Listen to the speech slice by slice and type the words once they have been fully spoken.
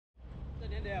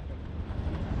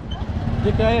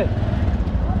Jikae.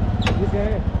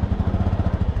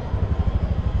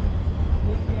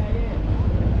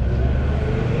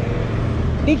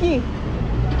 Diki.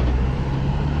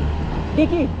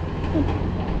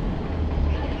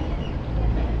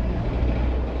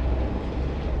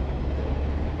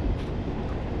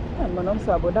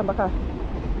 Mwanamsa boda mpaka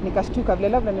nikashtuka vile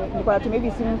labda nilikuwa natumia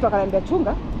hivi simu mtu akaniambia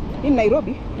chunga. Hii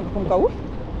Nairobi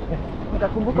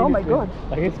nikakumbuka oh my god.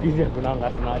 Lakini siku hizi kuna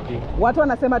ngasnati. Watu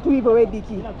wanasema tu hivyo wewe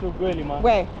Diki. Sio kweli man.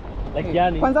 We. Like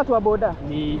yani kwanza tu boda.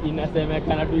 Ni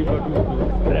inasemekana tu hivyo tu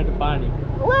spread panic.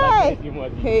 We.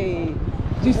 Hey.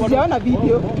 Sijaona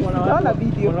video. Sijaona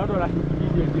video. Watu wanashuti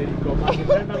video Jericho.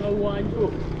 Wanaenda na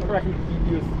uwanjo. Watu wanashuti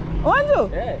videos. Uwanjo?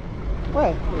 Eh.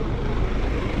 We.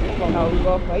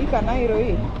 Naogopa hii Kanairo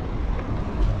hii.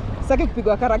 Sasa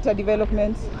kupigwa character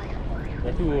development.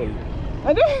 You're too old.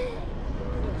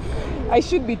 I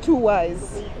should be too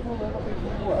wise.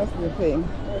 That's the thing.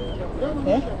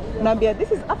 Yeah? Nambia,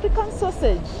 this is African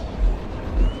sausage.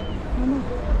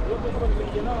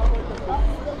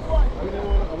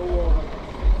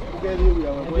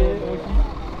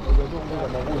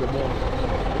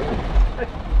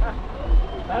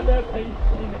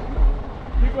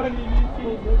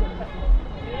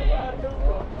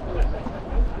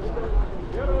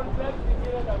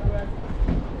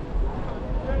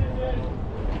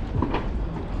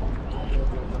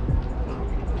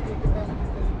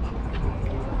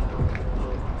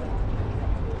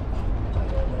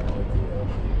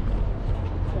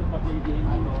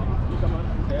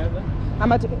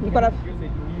 Ama niko na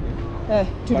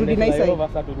turudi na isa.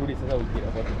 Turudi sasa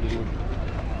ukirudi.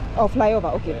 Oh,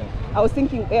 flyover, okay. Yeah. I was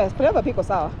thinking, yes, flyover piko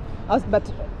sawa. But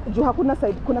juu hakuna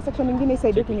side, kuna section nyingine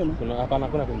side huko nyuma. Hapana,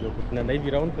 kuna kunjo. Tunaenda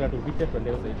hivi round kuna tupite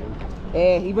twende side.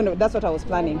 Even that's what I was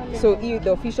planning. So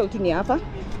the official tu ni hapa,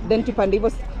 then tupande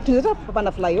hivyo tunataka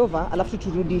kupanda flyover alafu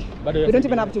turudi. We don't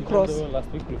even have to cross.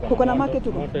 Kuko na market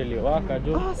huko. Moto ile waka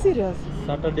jo. Ah, serious?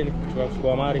 Saturday ni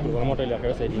kwa mari kuna moto ile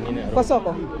akayo side nyingine. Kwa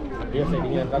soko? Hiyo side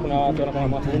nyingine kuna watu wana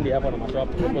mafundi hapa na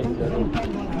mashop hapo zile.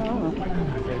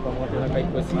 Kwa moto na kai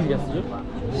kwa serious jo.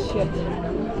 Shit.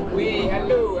 We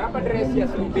hello, hapa address ya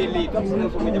Sumbili, tafsiri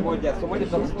somoja moja, somoja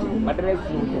address.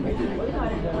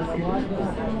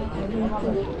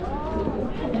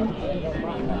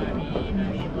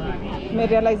 Me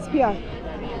realize pia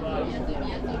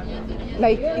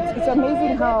like it's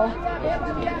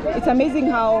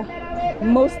amazing how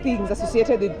most things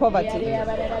associated with poverty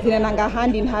zinaenda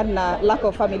hand in hand na lack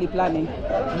of family planning.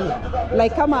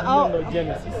 Like kama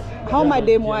how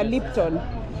madem wa Lipton,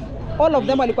 all of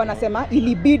them walikuwa nasema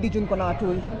ilibidi juu niko na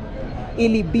watu.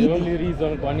 Ilibidi. The only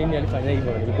reason kwa nini alifanya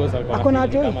hivyo because alikuwa na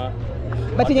watu.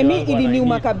 But yenye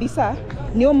iliniuma kabisa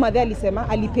ni mother alisema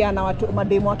alipeana watu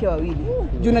mademu wake wawili.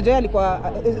 Juu unajua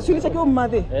alikuwa shulitakiwa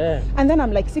mother. And then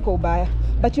I'm like siko ubaya.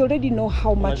 But you already know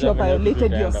how much you have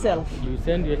violated yourself. You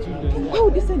send your children. Why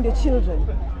would you send your children?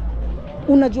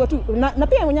 Unajua tu na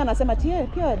pia mwenyewe anasema pia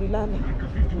alilala.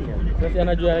 Sasa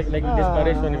anajua like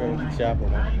desperation imemfikisha hapo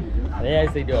man. Yeye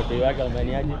aisaidia watu wake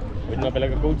amaniaje?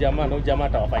 Tunapeleka kwa jamaa na jamaa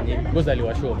atawafanyia because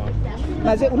aliwashow man.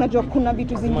 Maze unajua kuna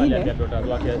vitu zingine.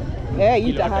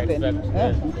 It happen.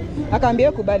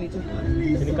 Akaambia kubali tu.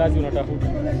 Ni kazi unatafuta.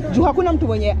 Juu hakuna mtu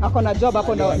mwenye ako na job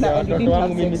hapo na watoto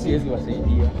wangu mimi siwezi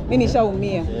wasaidia. Mimi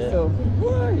nishaumia. So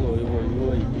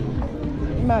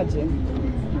imagine.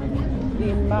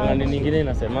 Na nyingine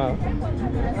inasema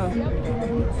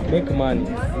make money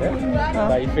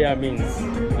by fair means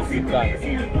if you can't.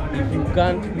 If you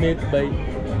can't make by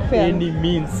any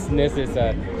means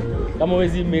necessary. Kama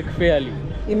wezi make fairly.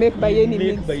 You make by any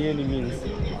means. By any means.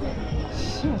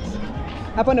 Shit.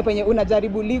 Hapo ndio penye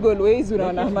unajaribu legal ways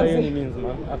unaona mazi.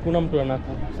 Hakuna mtu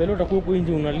anaku. Sasa utakuwa huko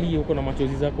nje unalia huko na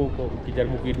machozi zako huko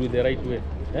ukijaribu kuido the right way.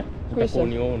 Utakuwa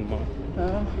ni on man.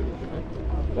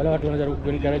 Wala watu wanajaribu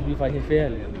kuencourage ufanye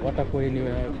fairly. Watakuwa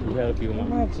anywhere to help you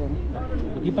man.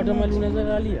 Ukipata mali unaweza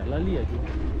lalia tu.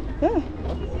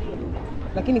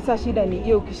 Lakini sasa shida ni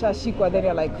hiyo ukishashikwa then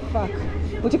you're like fuck.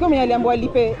 Utiko mwenye aliambiwa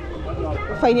alipe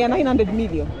fine ya 900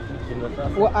 million.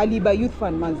 Aliba youth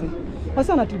fund manzi.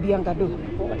 Sasa anatubianga do.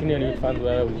 Lakini youth fund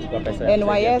wewe ulichukua pesa ya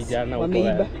NYS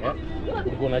wameiba.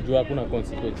 Ulikuwa unajua hakuna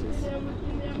consequences.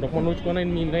 Ndio kwa nini uchukua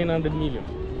 900 million?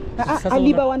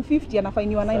 Aliba 150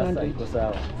 anafainiwa 900. Sasa iko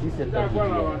sawa. Sisi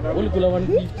hata ulikula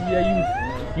 150 ya youth.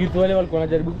 Youth wale walikuwa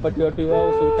wanajaribu kupatia watu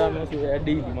wao sultano ya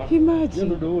daily man. Imagine.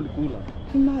 Hiyo ndio ulikula.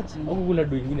 Imagine. Au kula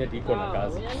do nyingine ati iko na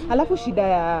kazi. Alafu shida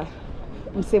ya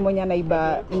mse mwenye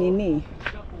anaiba nini?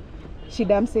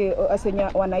 Shida mse asenya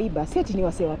wanaiba si ati ni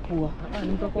wase wapua.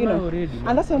 You know.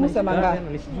 Andase musemanga.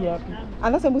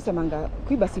 Andase musemanga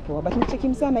kuiba si poa but nicheki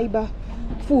mse anaiba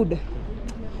food.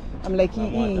 I'm like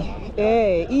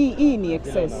hii ni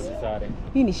excess.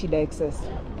 Hii ni shida excess.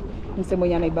 Mse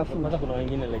mwenye anaibafu. Hata kuna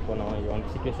wengine like wana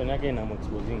situation yake ina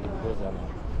exposing because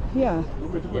yeah.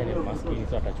 Yani maskini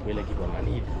sio atachukua ile kitu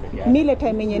anani peke yake. Mile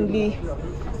time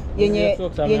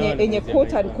yenye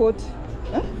quote and quote.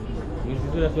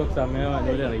 Msizuri sio kusamehewa ni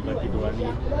yule anaiba kitu ani.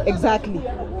 Exactly.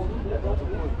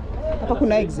 Hapa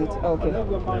kuna exit. Okay.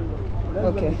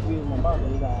 Okay.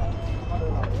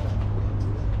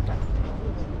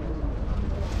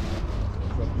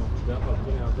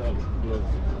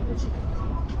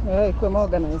 Hey, kwa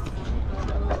organized.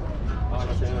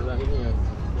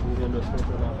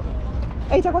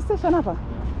 Hey, itakuwa station hapa?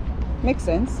 Makes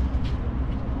sense.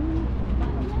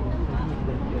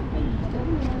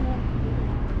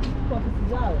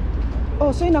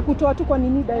 Oh, so inakutoa tu kwa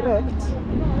nini direct?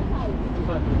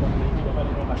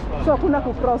 So kuna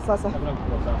kucross sasa.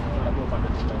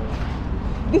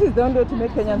 This is the only way to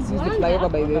make Kenyans use the flyover,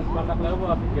 by the way.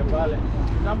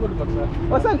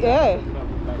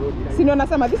 Sino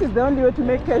nasema this is the only way to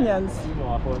make Kenyans.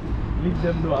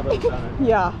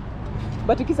 Yeah.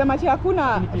 But ukisema ati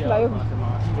hakuna flyover.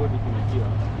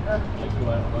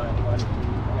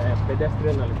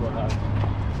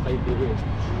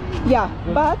 Yeah,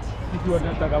 but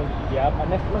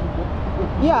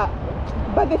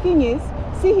but the thing is,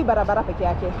 si hii barabara peke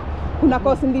yake. Kuna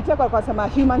course nilicheka kwa kusema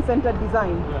human centered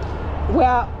design,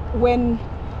 where when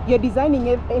you're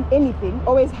designing anything,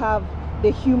 always have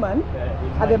the human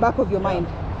at the back of your mind.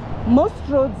 Most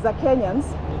roads za Kenyans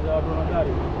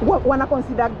wana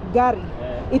consider gari.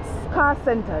 It's car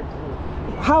centered.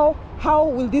 How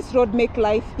will this road make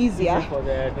life easier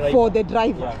for the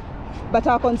driver? Yeah. But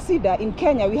I consider in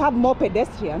Kenya we have more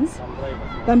pedestrians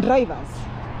than drivers.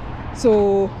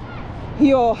 So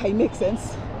here it makes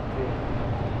sense,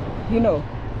 you know,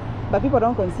 but people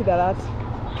don't consider that.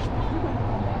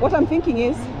 What I'm thinking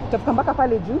is tafukambaka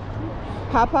pale juu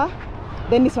hapa,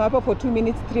 then nisimama hapo for 2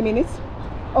 minutes 3 minutes.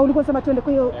 Au ulikuwa unasema tuende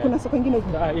kwa hiyo kuna soko nyingine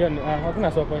huko? Hiyo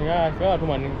hakuna soko nyingine. Kwa tu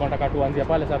nataka tuanzie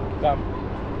pale sasa tukam.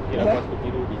 Ila kwa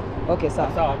tukirudi. Okay, sawa.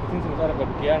 Sawa, sisi tunataka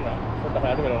kukiana.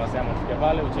 Tutafanya tu vile unasema tufike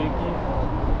pale ucheki.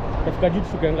 Tafika juu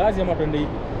tushuke ngazi ama twende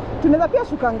hivi? Tunaweza pia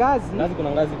shuka ngazi. Ngazi kuna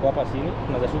ngazi kwa hapa chini.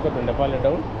 Tunaweza shuka twende pale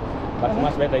down. But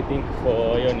much better I think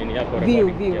for hiyo nini yako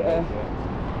recording. View.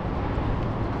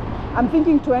 I'm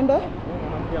thinking tuende.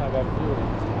 Mwanamke anakaa vizuri.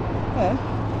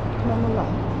 Tunamula.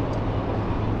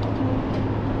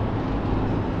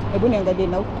 Hebu niangalie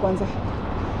na huku kwanza.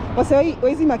 Wase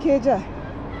wezi makeja.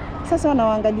 Sasa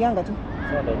wanawaangalianga tu.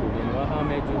 Sasa ndio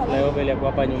wahame tu flyover ile kwa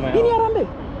hapa nyuma yao. Nini Harambe?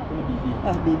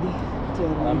 Bibi.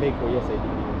 Harambe iko hiyo side.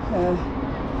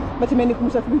 But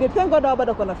imenikumbusha field. Thank God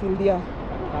bado kuna field ya.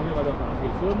 Harambe bado kuna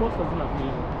field. So most of them are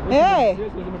field.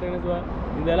 Zimetengenezwa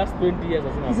in the last 20 years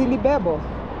asina. Zilibebo.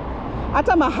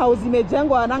 Hata mahouse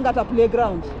imejengwa ananga hata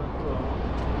playground.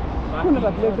 Kuna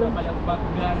hata playground.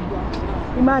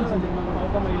 Imagine.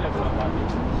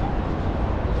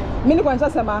 Mimi nilikuwa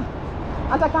nasema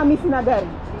hata kama mimi sina gari,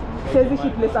 siwezi shi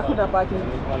place hakuna parking.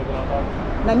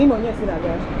 Na mimi mwenyewe sina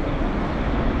gari.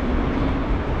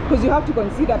 Because you have to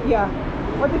consider pia,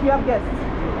 what if you have guests?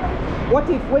 What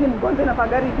if when mgonjwa na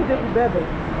pagari ikuje kubebe,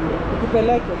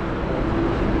 ikupeleke?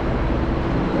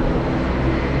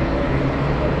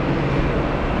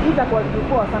 Itakuwa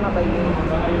poa sana by the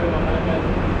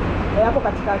way. Hapo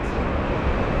katikati.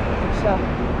 Kisha.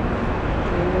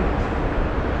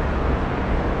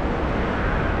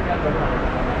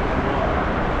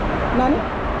 Nani?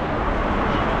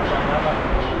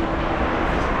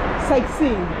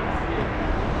 Sightseeing.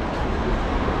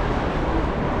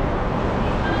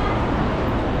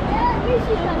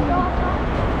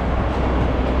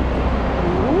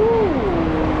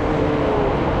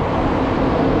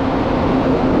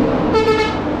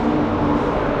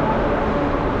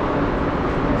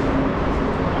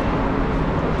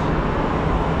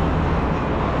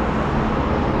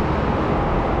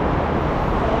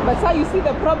 But so you see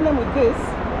the problem with this,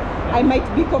 I might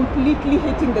be completely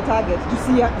hitting the target to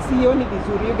see only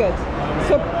vizuri, you get.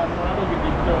 So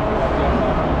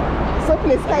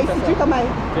place kai sijui kama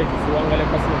uangalie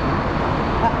kwa simu.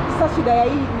 Sasa shida ya hii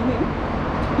nini?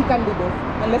 He can do both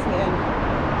unless ni end.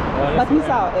 But ni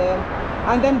sawa.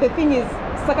 And then the thing is,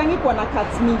 sakangi kwa na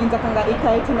cuts mingi nitakanga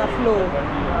ikae tuna flow.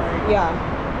 Yeah.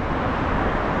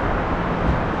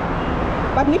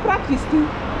 But ni practice too.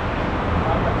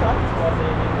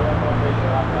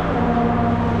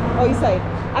 Oh, this side.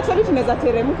 Actually, tunaweza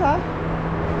teremka.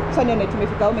 Sasa nione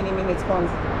tumefika how many minutes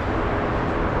kwanza?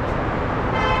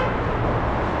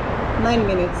 9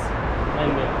 minutes. 9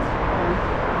 minutes.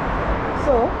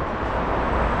 So,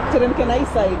 teremke na hii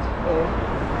side.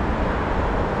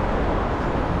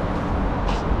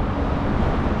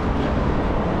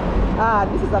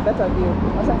 this is a better view.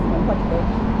 Wacha nisimame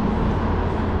kidogo.